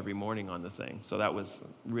threw up every morning on the thing. So that was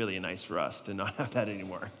really nice for us to not have that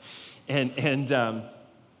anymore. And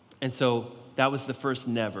so that was the first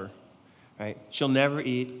never, right? She'll never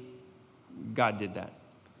eat. God did that.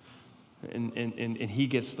 And he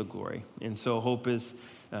gets the glory. And so Hope is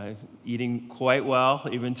eating quite well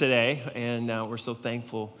even today, and we're so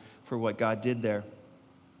thankful for what God did there.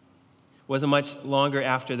 Wasn't much longer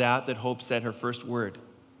after that Hope said her first word,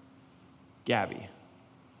 Gabby.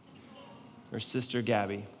 Her sister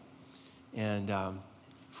Gabby. And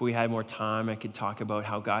if we had more time, I could talk about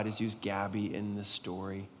how God has used Gabby in the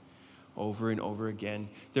story over and over again.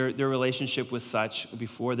 Their relationship was such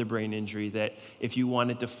before the brain injury that if you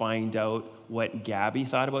wanted to find out what Gabby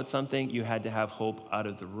thought about something, you had to have Hope out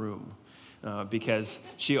of the room because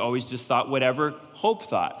she always just thought whatever Hope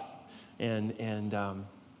thought.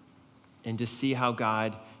 And to see how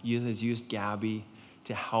God has used Gabby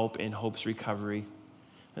to help in Hope's recovery.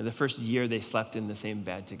 And the first year they slept in the same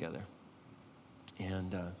bed together.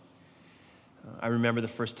 And I remember the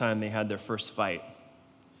first time they had their first fight.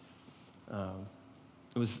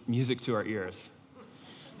 It was music to our ears.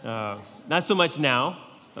 Not so much now,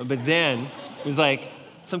 but then it was like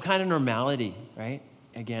some kind of normality, right?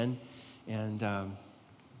 Again. And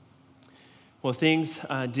well, things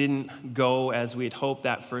didn't go as we had hoped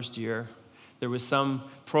that first year. There was some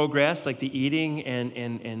progress, like the eating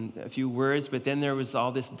and a few words, but then there was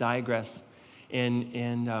all this digress.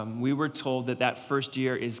 And we were told that first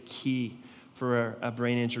year is key for a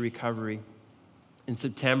brain injury recovery. In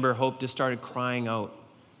September, Hope just started crying out.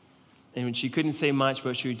 And when she couldn't say much,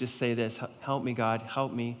 but she would just say this, help me, God,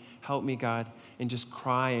 help me, God, and just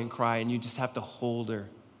cry, and you just have to hold her.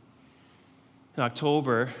 In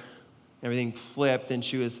October, everything flipped, and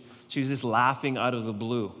she was just laughing out of the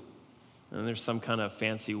blue. And there's some kind of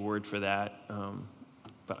fancy word for that,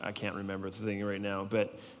 but I can't remember the thing right now.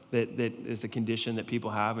 But that is a condition that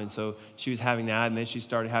people have, and so she was having that, and then she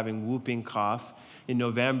started having whooping cough. In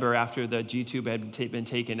November, after the G-tube had been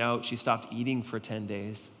taken out, she stopped eating for 10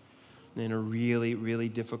 days. And in a really, really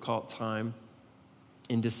difficult time.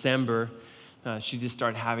 In December, she just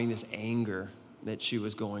started having this anger that she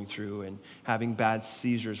was going through and having bad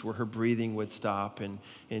seizures where her breathing would stop. And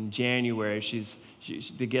in January,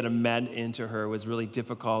 to get a med into her was really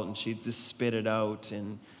difficult, and she just spit it out,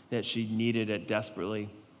 and that she needed it desperately.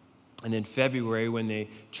 And in February, when they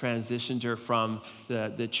transitioned her from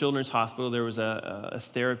the children's hospital, there was a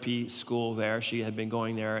therapy school there. She had been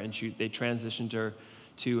going there, and they transitioned her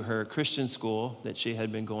to her Christian school that she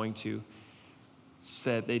had been going to.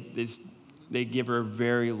 Said they give her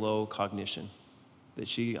very low cognition, that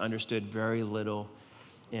she understood very little,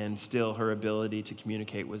 and still her ability to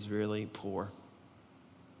communicate was really poor.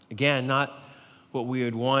 Again, not what we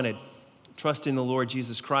had wanted. Trust in the Lord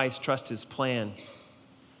Jesus Christ, trust his plan.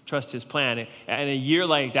 Trust his plan. And a year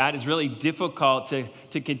like that is really difficult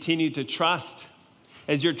to continue to trust.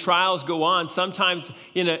 As your trials go on, sometimes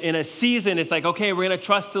in a season, it's like, okay, we're going to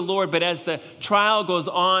trust the Lord. But as the trial goes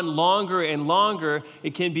on longer and longer,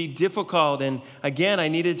 it can be difficult. And again, I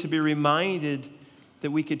needed to be reminded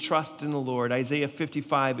that we could trust in the Lord. Isaiah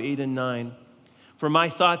 55, 8 and 9. For my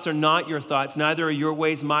thoughts are not your thoughts, neither are your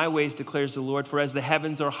ways my ways, declares the Lord. For as the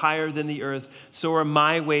heavens are higher than the earth, so are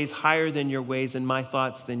my ways higher than your ways, and my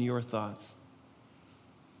thoughts than your thoughts.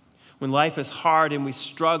 When life is hard and we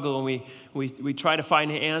struggle and we try to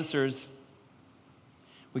find answers,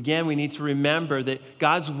 again, we need to remember that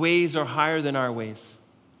God's ways are higher than our ways.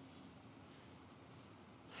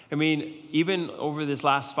 I mean, even over this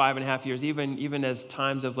last 5.5 years, even as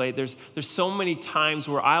times of late, there's so many times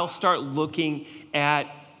where I'll start looking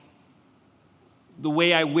at the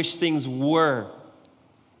way I wish things were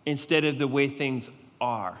instead of the way things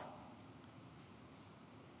are.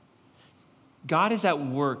 God is at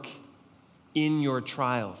work in your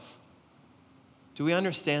trials. Do we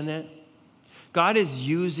understand that? God is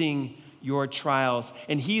using your trials,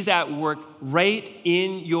 and he's at work right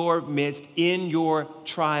in your midst, in your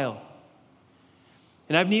trial.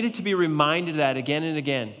 And I've needed to be reminded of that again and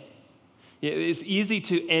again. It's easy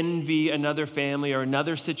to envy another family or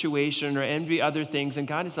another situation or envy other things, and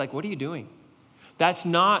God is like, what are you doing? That's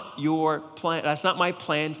not your plan. That's not my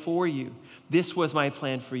plan for you. This was my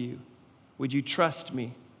plan for you. Would you trust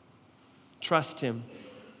me? Trust him.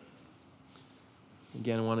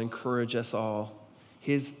 Again, I want to encourage us all.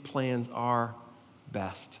 His plans are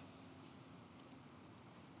best.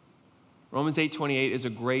 Romans 8:28 is a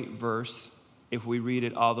great verse if we read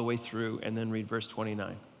it all the way through and then read verse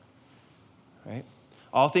 29. Right?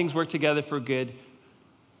 All things work together for good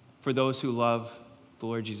for those who love the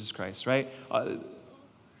Lord Jesus Christ, right? And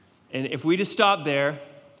if we just stop there,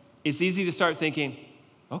 it's easy to start thinking,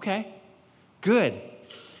 okay, good.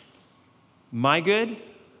 My good?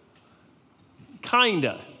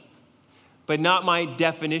 Kinda. But not my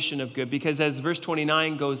definition of good, because as verse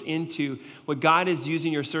 29 goes into, what God is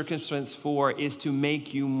using your circumstance for is to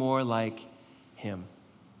make you more like him.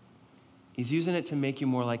 He's using it to make you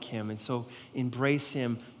more like him. And so embrace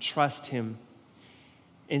him, trust him,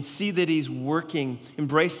 and see that he's working.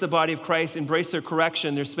 Embrace the body of Christ, embrace their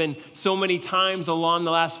correction. There's been so many times along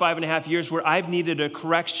the last 5.5 years where I've needed a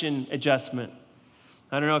correction adjustment.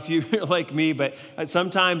 I don't know if you're like me, but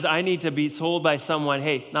sometimes I need to be told by someone,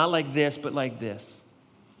 hey, not like this, but like this.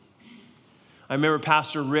 I remember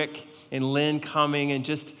Pastor Rick and Lynn coming and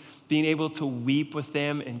just being able to weep with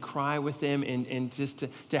them and cry with them and just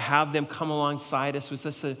to have them come alongside us was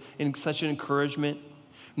such an encouragement.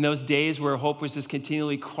 In those days where Hope was just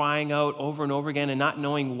continually crying out over and over again and not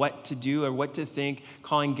knowing what to do or what to think,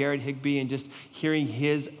 calling Garrett Higbee and just hearing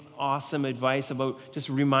his awesome advice about just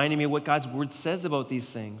reminding me what God's word says about these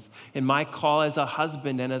things. And my call as a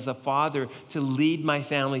husband and as a father to lead my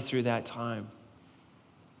family through that time.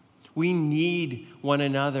 We need one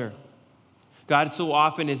another. God so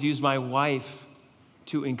often has used my wife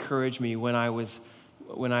to encourage me when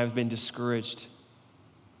I've been discouraged.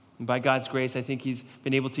 And by God's grace, I think he's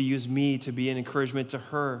been able to use me to be an encouragement to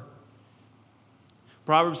her.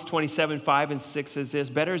 Proverbs 27, 5 and 6 says this,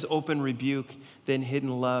 better is open rebuke than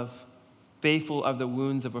hidden love, faithful of the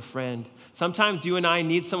wounds of a friend. Sometimes you and I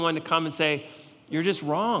need someone to come and say, you're just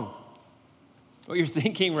wrong. What you're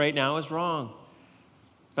thinking right now is wrong.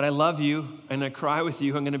 But I love you, and I cry with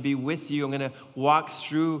you. I'm going to be with you. I'm going to walk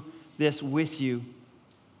through this with you.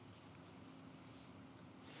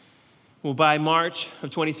 Well, by March of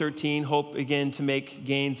 2013, Hope began to make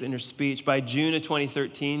gains in her speech. By June of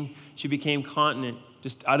 2013, she became continent,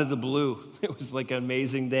 just out of the blue. It was like an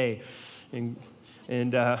amazing day, and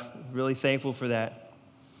really thankful for that.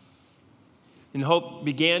 And Hope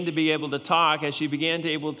began to be able to talk. As she began to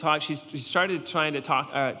be able to talk, she started trying to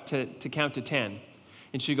talk to count to 10.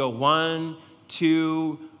 And she'd go 1,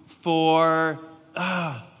 2, 4.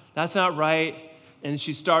 That's not right. And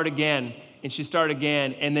she'd start again. And she'd start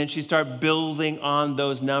again. And then she'd start building on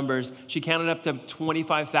those numbers. She counted up to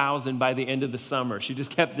 25,000 by the end of the summer. She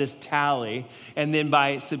just kept this tally. And then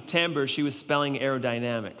by September, she was spelling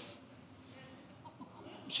aerodynamics.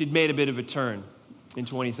 She'd made a bit of a turn in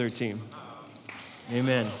 2013.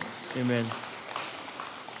 Amen. Amen.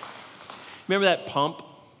 Remember that pump?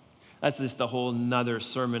 That's just a whole nother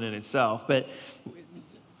sermon in itself. But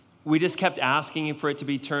we just kept asking for it to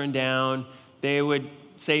be turned down. They would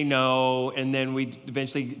say no, and then we'd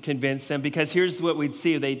eventually convince them, because here's what we'd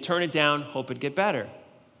see. They'd turn it down, hope it'd get better.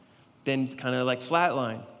 then kind of like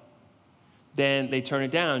flatline. Then they turn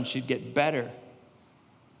it down, she'd get better.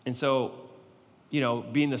 And so,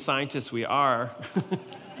 being the scientists we are,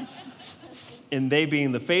 and they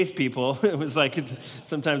being the faith people, it was like,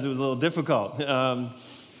 sometimes it was a little difficult.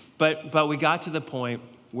 But we got to the point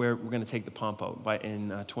where we're going to take the pump out in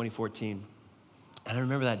 2014. And I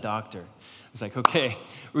remember that doctor. It was like, okay,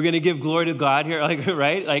 we're going to give glory to God here, like,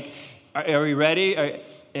 right? Like, are we ready?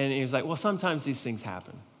 And he was like, well, sometimes these things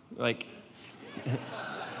happen. Like,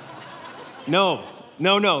 no.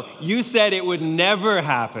 You said it would never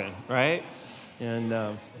happen, right?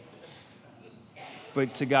 And,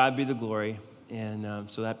 but to God be the glory.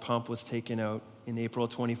 And so that pump was taken out in April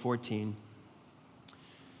 2014.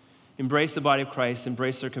 Embrace the body of Christ,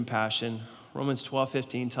 embrace their compassion. Romans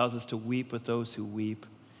 12:15 tells us to weep with those who weep.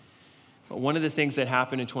 But one of the things that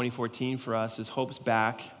happened in 2014 for us is hope's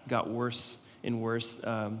back, got worse and worse.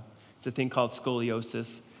 It's a thing called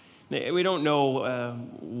scoliosis. We don't know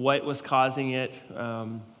what was causing it,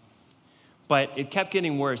 but it kept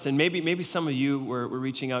getting worse. And maybe some of you were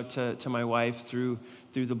reaching out to my wife through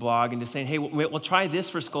the blog and just saying, hey, we'll try this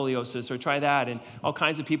for scoliosis or try that. And all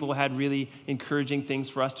kinds of people had really encouraging things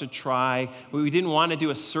for us to try. We didn't want to do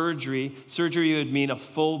a surgery. Surgery would mean a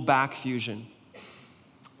full back fusion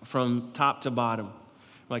from top to bottom.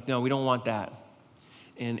 We're like, no, we don't want that.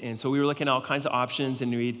 And so we were looking at all kinds of options,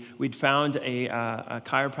 and we'd found a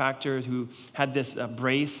chiropractor who had this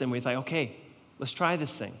brace, and we thought, okay, let's try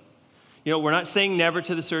this thing. We're not saying never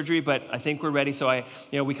to the surgery, but I think we're ready. So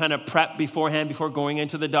we kind of prepped beforehand before going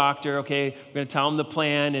into the doctor. Okay, we're going to tell them the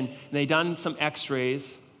plan, and they done some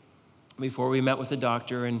X-rays before we met with the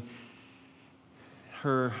doctor, and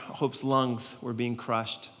Hope's lungs were being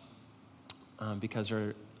crushed because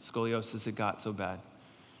her scoliosis had got so bad.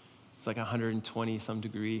 It's like 120 some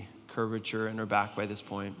degree curvature in her back by this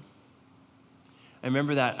point. I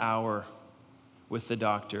remember that hour with the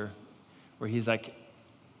doctor where he's like,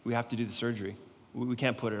 we have to do the surgery. We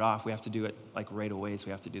can't put it off. We have to do it like right away, so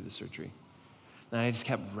we have to do the surgery. And I just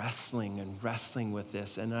kept wrestling with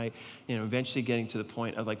this. And I, eventually getting to the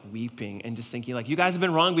point of like weeping and just thinking like, you guys have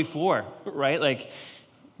been wrong before, right? Like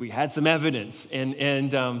we had some evidence. And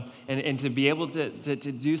to be able to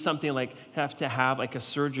do something like have to have like a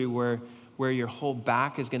surgery where your whole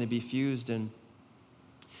back is going to be fused. And,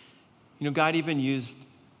 God even used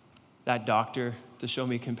that doctor to show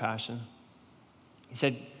me compassion. He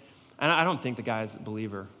said, and I don't think the guy's a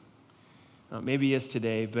believer. Maybe he is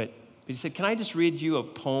today, but he said, can I just read you a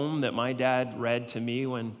poem that my dad read to me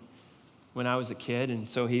when I was a kid? And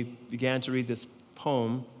so he began to read this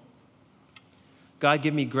poem. God,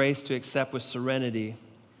 give me grace to accept with serenity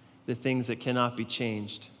the things that cannot be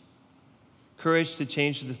changed. Courage to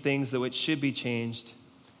change the things that which should be changed,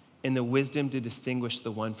 and the wisdom to distinguish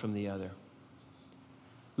the one from the other.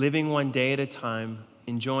 Living one day at a time,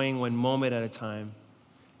 enjoying one moment at a time,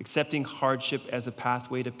 accepting hardship as a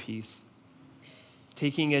pathway to peace,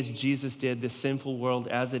 taking as Jesus did this sinful world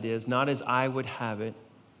as it is, not as I would have it,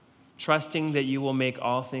 trusting that you will make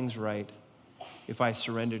all things right if I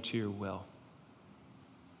surrender to your will.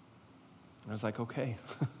 I was like, okay.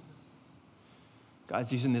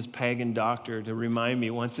 God's using this pagan doctor to remind me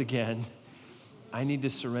once again, I need to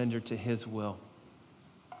surrender to his will.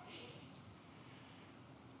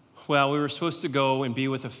 Well, we were supposed to go and be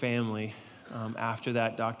with a family after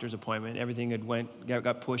that doctor's appointment. Everything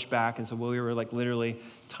got pushed back, and so we were like literally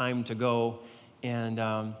timed to go. And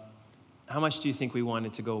how much do you think we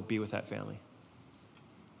wanted to go be with that family?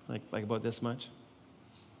 Like about this much?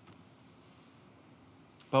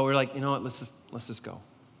 But we're like, you know what? Let's just go.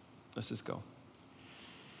 Let's just go.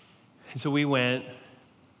 And so we went,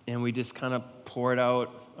 and we just kind of poured out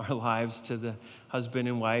our lives to the husband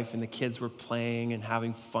and wife, and the kids were playing and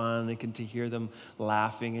having fun. I could to hear them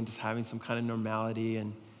laughing and just having some kind of normality.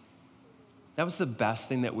 And that was the best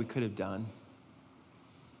thing that we could have done,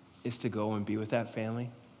 is to go and be with that family.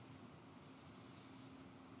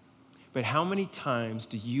 But how many times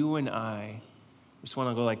do you and I just want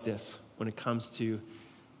to go like this when it comes to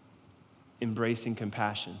embracing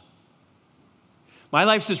compassion? My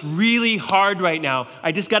life's just really hard right now.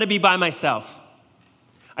 I just got to be by myself.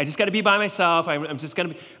 I just got to be by myself. I'm just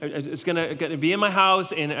going to be in my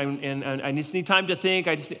house, and I just need time to think.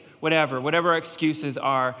 Whatever our excuses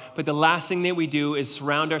are. But the last thing that we do is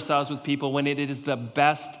surround ourselves with people when it is the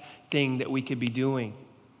best thing that we could be doing.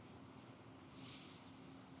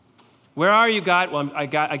 Where are you, God? Well, I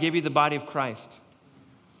gave you the body of Christ.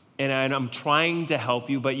 And I'm trying to help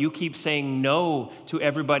you, but you keep saying no to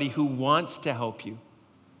everybody who wants to help you.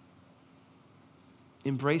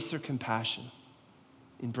 Embrace their compassion.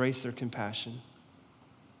 Embrace their compassion.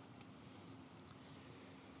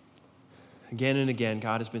 Again and again,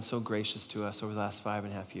 God has been so gracious to us over the last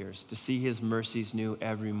 5.5 years to see his mercies new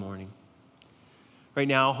every morning. Right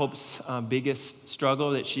now, Hope's biggest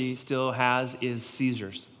struggle that she still has is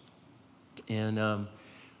seizures. And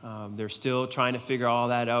they're still trying to figure all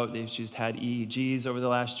that out. She's had EEGs over the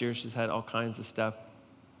last year. She's had all kinds of stuff.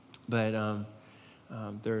 But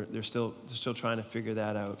they're still trying to figure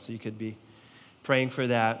that out. So you could be praying for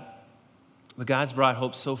that. But God's brought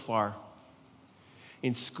Hope so far.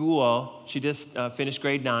 In school, she just finished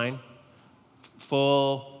grade 9,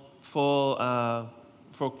 full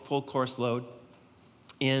course load.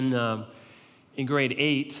 In grade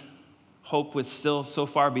 8, Hope was still so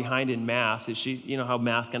far behind in math that she, you know how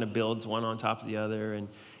math kind of builds one on top of the other,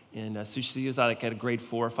 and so she was like at a grade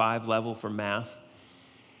 4 or 5 level for math.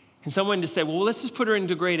 And someone just said, well, let's just put her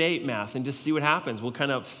into grade 8 math and just see what happens. We'll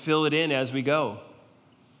kind of fill it in as we go.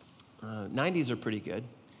 90s are pretty good.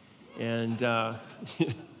 And I'm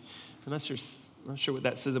not sure what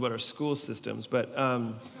that says about our school systems, but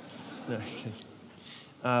no,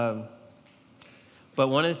 but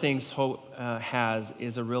one of the things Hope has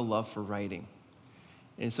is a real love for writing.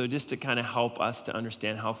 And so just to kind of help us to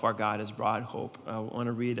understand how far God has brought Hope, I want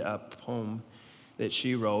to read a poem that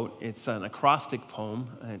she wrote. It's an acrostic poem,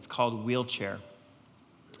 and it's called Wheelchair.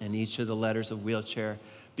 And each of the letters of Wheelchair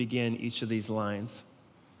begin each of these lines.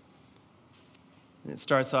 And it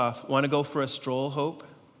starts off, want to go for a stroll, Hope?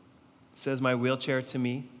 Says my wheelchair to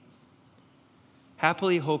me.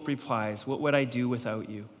 Happily, Hope replies, what would I do without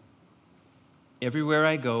you? Everywhere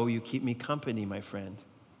I go, you keep me company, my friend.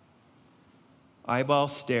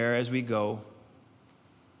 Eyeballs stare as we go,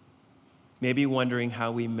 maybe wondering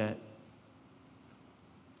how we met.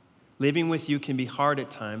 Living with you can be hard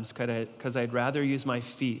at times because I'd rather use my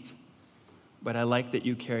feet, but I like that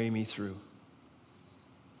you carry me through.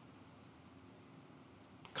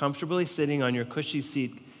 Comfortably sitting on your cushy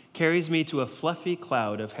seat carries me to a fluffy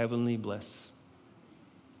cloud of heavenly bliss,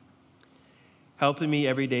 helping me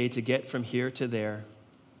every day to get from here to there,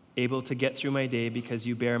 able to get through my day because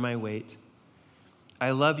you bear my weight. I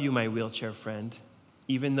love you, my wheelchair friend,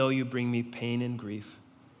 even though you bring me pain and grief.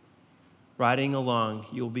 Riding along,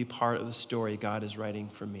 you'll be part of the story God is writing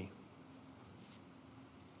for me.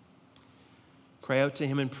 Cry out to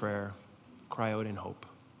him in prayer. Cry out in hope.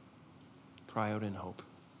 Cry out in hope.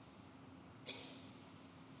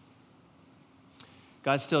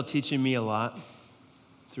 God's still teaching me a lot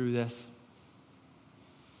through this.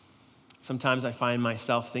 Sometimes I find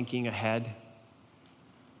myself thinking ahead,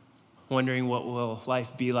 wondering what will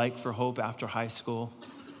life be like for Hope after high school,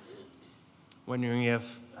 wondering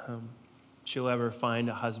if she'll ever find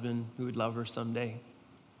a husband who would love her someday.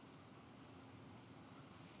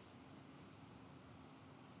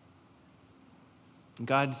 And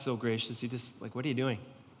God's so gracious. He just, like, what are you doing?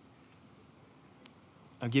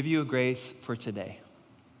 I'll give you a grace for today.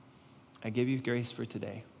 I give you grace for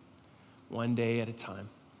today, one day at a time.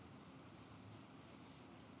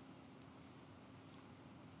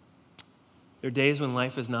 There are days when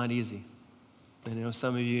life is not easy. And I know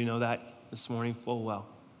some of you know that this morning full well.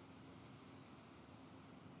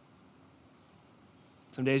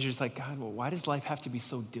 Some days you're just like, God, well, why does life have to be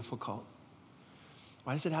so difficult?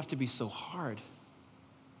 Why does it have to be so hard?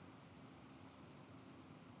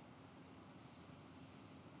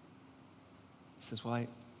 He says, well, I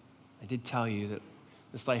did tell you that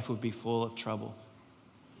this life would be full of trouble.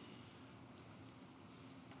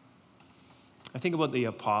 I think about the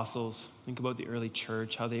apostles, think about the early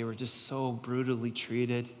church, how they were just so brutally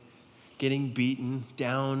treated, getting beaten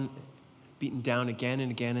down again and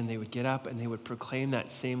again, and they would get up and they would proclaim that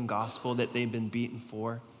same gospel that they'd been beaten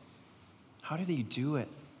for. How did they do it?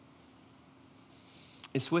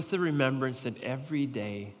 It's with the remembrance that every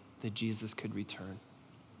day that Jesus could return.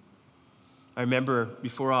 I remember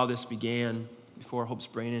before all this began, before Hope's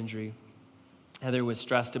brain injury, Heather was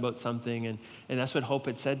stressed about something, and that's what Hope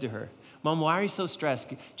had said to her. Mom, why are you so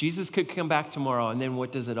stressed? Jesus could come back tomorrow, and then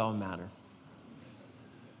what does it all matter?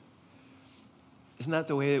 Isn't that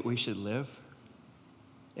the way that we should live?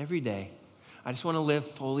 Every day. I just want to live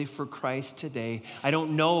fully for Christ today. I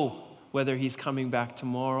don't know whether he's coming back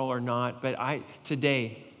tomorrow or not, but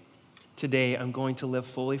today, I'm going to live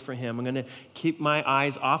fully for him. I'm going to keep my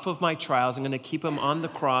eyes off of my trials. I'm going to keep them on the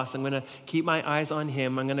cross. I'm going to keep my eyes on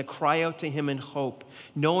him. I'm going to cry out to him in hope,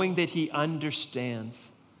 knowing that he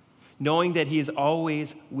understands, knowing that he is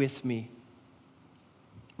always with me.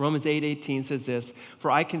 Romans 8:18 says this,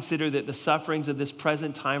 for I consider that the sufferings of this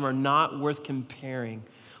present time are not worth comparing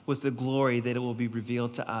with the glory that it will be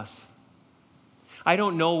revealed to us. I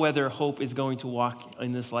don't know whether Hope is going to walk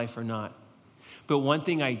in this life or not. But one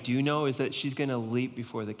thing I do know is that she's going to leap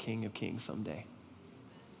before the King of Kings someday.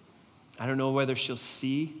 I don't know whether she'll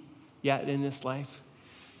see yet in this life,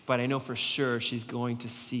 but I know for sure she's going to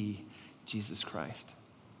see Jesus Christ.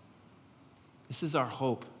 This is our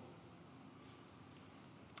hope.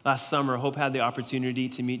 Last summer, Hope had the opportunity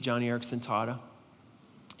to meet Johnny Erickson Tata.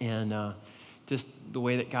 And just the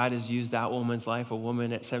way that God has used that woman's life, a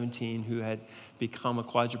woman at 17 who had become a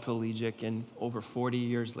quadriplegic, and over 40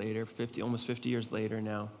 years later, almost 50 years later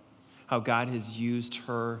now, how God has used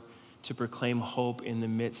her to proclaim hope in the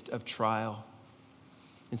midst of trial.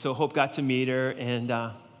 And so Hope got to meet her, and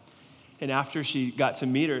after she got to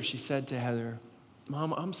meet her, she said to Heather,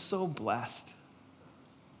 "Mom, I'm so blessed.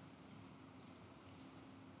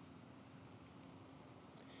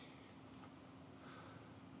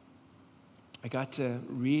 I got to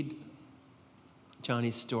read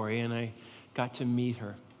Johnny's story, and I got to meet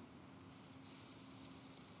her.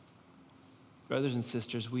 Brothers and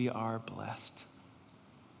sisters, we are blessed.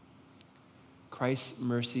 Christ's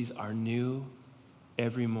mercies are new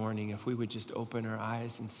every morning if we would just open our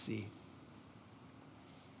eyes and see.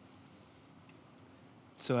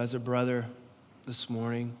 So as a brother this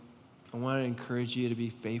morning, I want to encourage you to be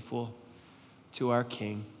faithful to our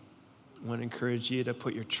King. I want to encourage you to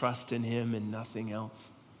put your trust in him and nothing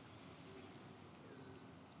else.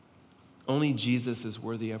 Only Jesus is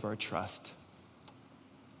worthy of our trust.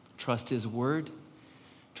 Trust his word,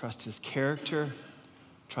 trust his character,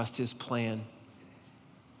 trust his plan.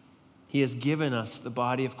 He has given us the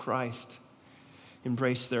body of Christ.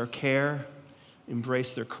 Embrace their care,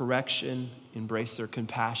 embrace their correction, embrace their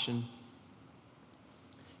compassion,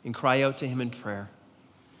 and cry out to him in prayer.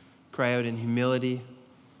 Cry out in humility,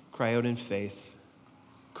 cry out in faith,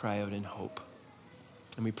 cry out in hope.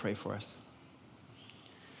 Let me pray for us.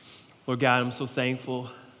 Lord God, I'm so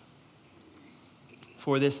thankful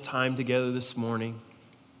for this time together this morning.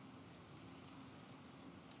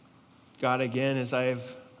 God, again, as I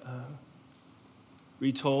have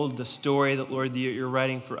retold the story that, Lord, that you're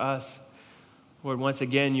writing for us, Lord, once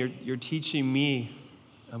again, you're teaching me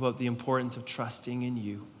about the importance of trusting in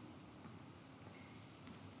you.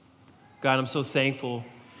 God, I'm so thankful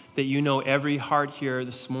that you know every heart here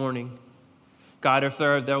this morning. God, if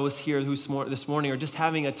there are those here who this morning are just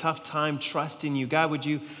having a tough time trusting you, God, would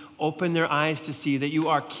you open their eyes to see that you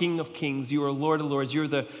are King of kings, you are Lord of lords, you're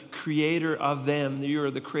the creator of them, you are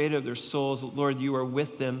the creator of their souls. Lord, you are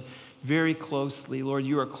with them very closely. Lord,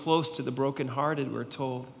 you are close to the brokenhearted, we're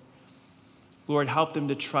told. Lord, help them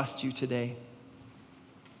to trust you today.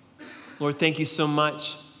 Lord, thank you so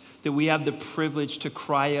much that we have the privilege to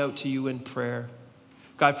cry out to you in prayer.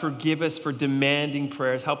 God, forgive us for demanding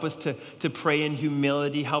prayers. Help us to pray in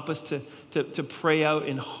humility. Help us to pray out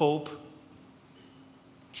in hope,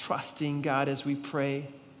 trusting God as we pray.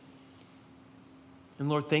 And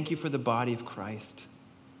Lord, thank you for the body of Christ.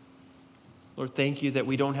 Lord, thank you that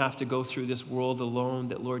we don't have to go through this world alone,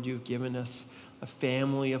 that, Lord, you've given us a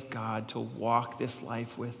family of God to walk this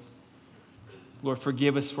life with. Lord,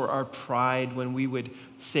 forgive us for our pride when we would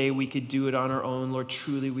say we could do it on our own. Lord,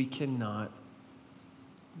 truly we cannot.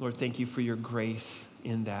 Lord, thank you for your grace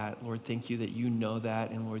in that. Lord, thank you that you know that,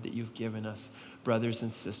 and Lord, that you've given us brothers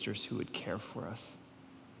and sisters who would care for us.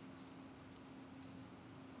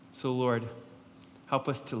 So, Lord, help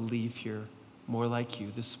us to leave here more like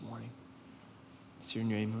you this morning. It's your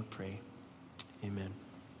name we pray. Amen.